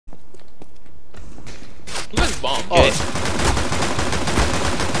bomb. Okay.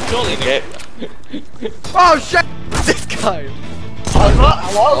 Surely, Okay. Oh shit! This guy!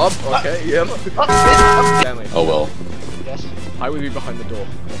 Hello? Up, okay, yep. Stanley, Oh well. Yes. I will be behind the door.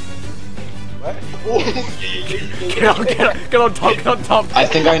 Where? Get on top. I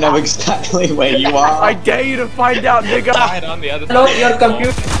think I know exactly where you are. I dare you to find out, nigga! Right on the other Hello, side. your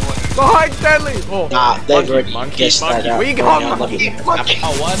computer. Behind Stanley! Oh, Nah, they've already monkey, guessed that out. we Oh, got yeah, monkey! Oh, what?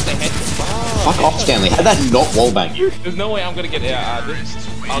 The head? Fuck off, Stanley. How'd that not wallbang you? There's no way I'm gonna get this.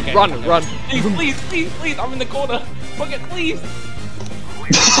 Okay. Run. Please, I'm in the corner. Fuck it, please.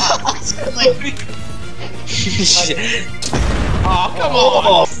 Oh, come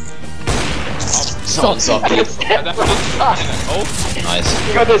on. Someone's up. Oh,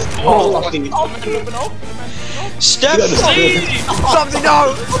 Nice. Got this. Step You gotta please! Something,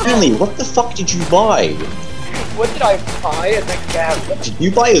 no! Stanley, what the fuck did you buy? What did I buy in the game? Did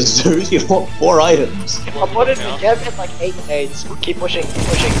you buy a zoo? You bought 4 items. I put it in the game in like 8 nades. Keep pushing.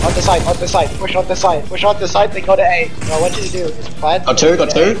 On the side, push on the side, then go to A. What I want you to do is plant. Got 2, got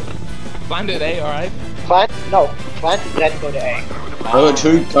 2. Landed A, alright. Plant and then go to A. I got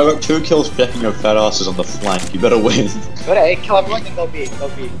 2 kills checking your fat asses on the flank. You better win. Go to A, kill everyone, then go B. You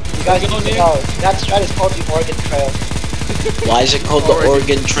guys need to know, that strat is called the Oregon Trail. Why is it called the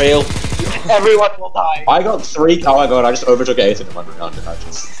Oregon Trail? Everyone will die. I got 3. Oh my god, I just overtook 8 in 1 round.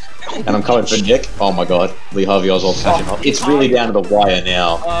 And I'm coming for Nick. Oh my god, Lee Harvey Oswald's catching up. It's really down to the wire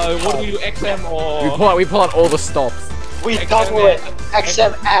now. What do we do, XM or... We pull out all the stops. We double it.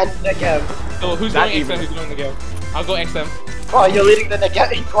 XM and Negev. So who's That going even- XM, who's going Negev? I'll go XM. Oh, you're leading the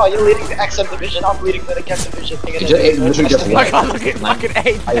Negev. Oh, you're leading the XM division. I'm leading the Negev division. It literally just I can't look at fucking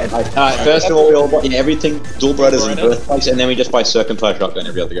 8. Alright, first of all, we all buy everything, dual brothers and birthplace, and then we just buy circumcised shotgun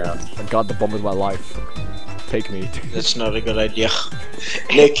every other round. I got the bomb with my life. Take me. That's not a good idea.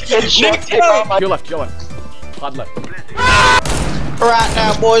 Nick, Nick, Your left. Hard left. right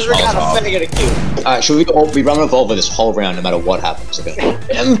now, boys, we're gonna figure a kill. Alright, should we run revolver this whole round no matter what happens, okay?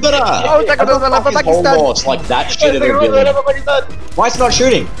 Emblem! Oh, take another left, whole Pakistan. loss, like that shit of a villain. Everybody's done. Why is it not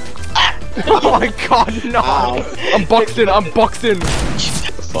shooting? Oh my god, no! Ow. I'm boxed in.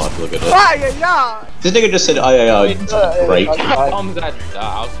 Fuck, look at it. Ah, yeah. This nigga just said, great. Bombs at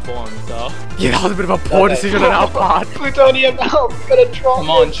outspawn, so... Yeah, that was a bit of a poor decision on our part. Plutonium help. We're gonna drop. Come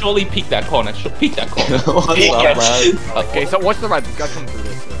on, surely peek that corner. Peek that corner. What's Peek up, it. man? Okay, so watch the right. This guy come through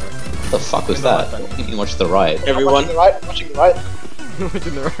this. What the fuck was that? You can watch the right. Everyone, I'm watching the right.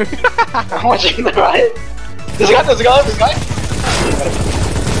 Watching the right. I'm watching the right. There's a guy.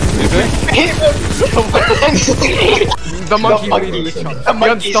 The monkey leading the charge. The The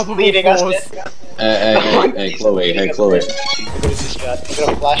monkey's unstoppable leading us. force. Hey, Chloe, We're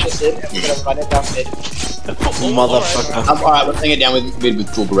gonna flash us in and we're gonna run it down mid. motherfucker. Alright, we're playing it down with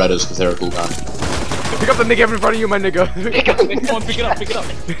dual Berettas because they're a cool gun. Pick up the nigga in front of you, my nigga. Come on, pick it up.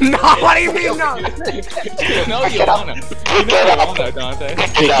 No, what do you mean no? No, you wanna. You know you wanna, Dante.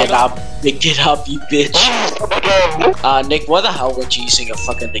 Pick it up, you bitch. Nick, why the hell would you using a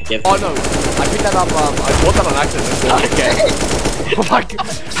fucking Negev? Oh no, I picked that up, I bought that on accident. Okay. Oh my god,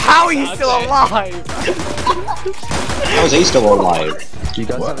 how are you still alive? How is he still alive? Do you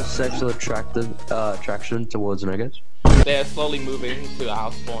guys have a sexual attraction towards niggas? They're slowly moving to the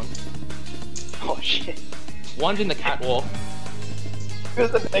house spawn. Oh shit. One's in the catwalk.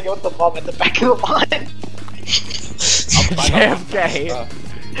 Who's the nigga with the bomb at the back of the line? JFK.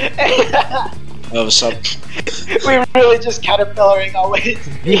 Oh, what's up? We're really just caterpillaring our way.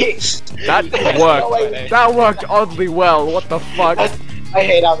 That worked. That worked oddly well. What the fuck? I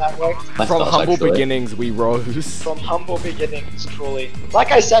hate how that worked. From humble beginnings, we rose. From humble beginnings, truly.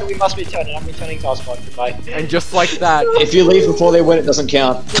 Like I said, we must return, and I'm returning to our spot. Goodbye. And just like that, If you leave before they win, it doesn't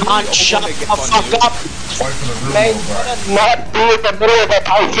count. Can't shut the fuck up! Mate, not be in the middle of the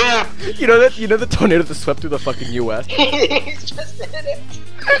typhoon. you know the tornado that swept through the fucking US. He's just in it.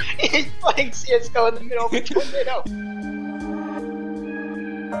 He's playing CS:GO in the middle of a tornado.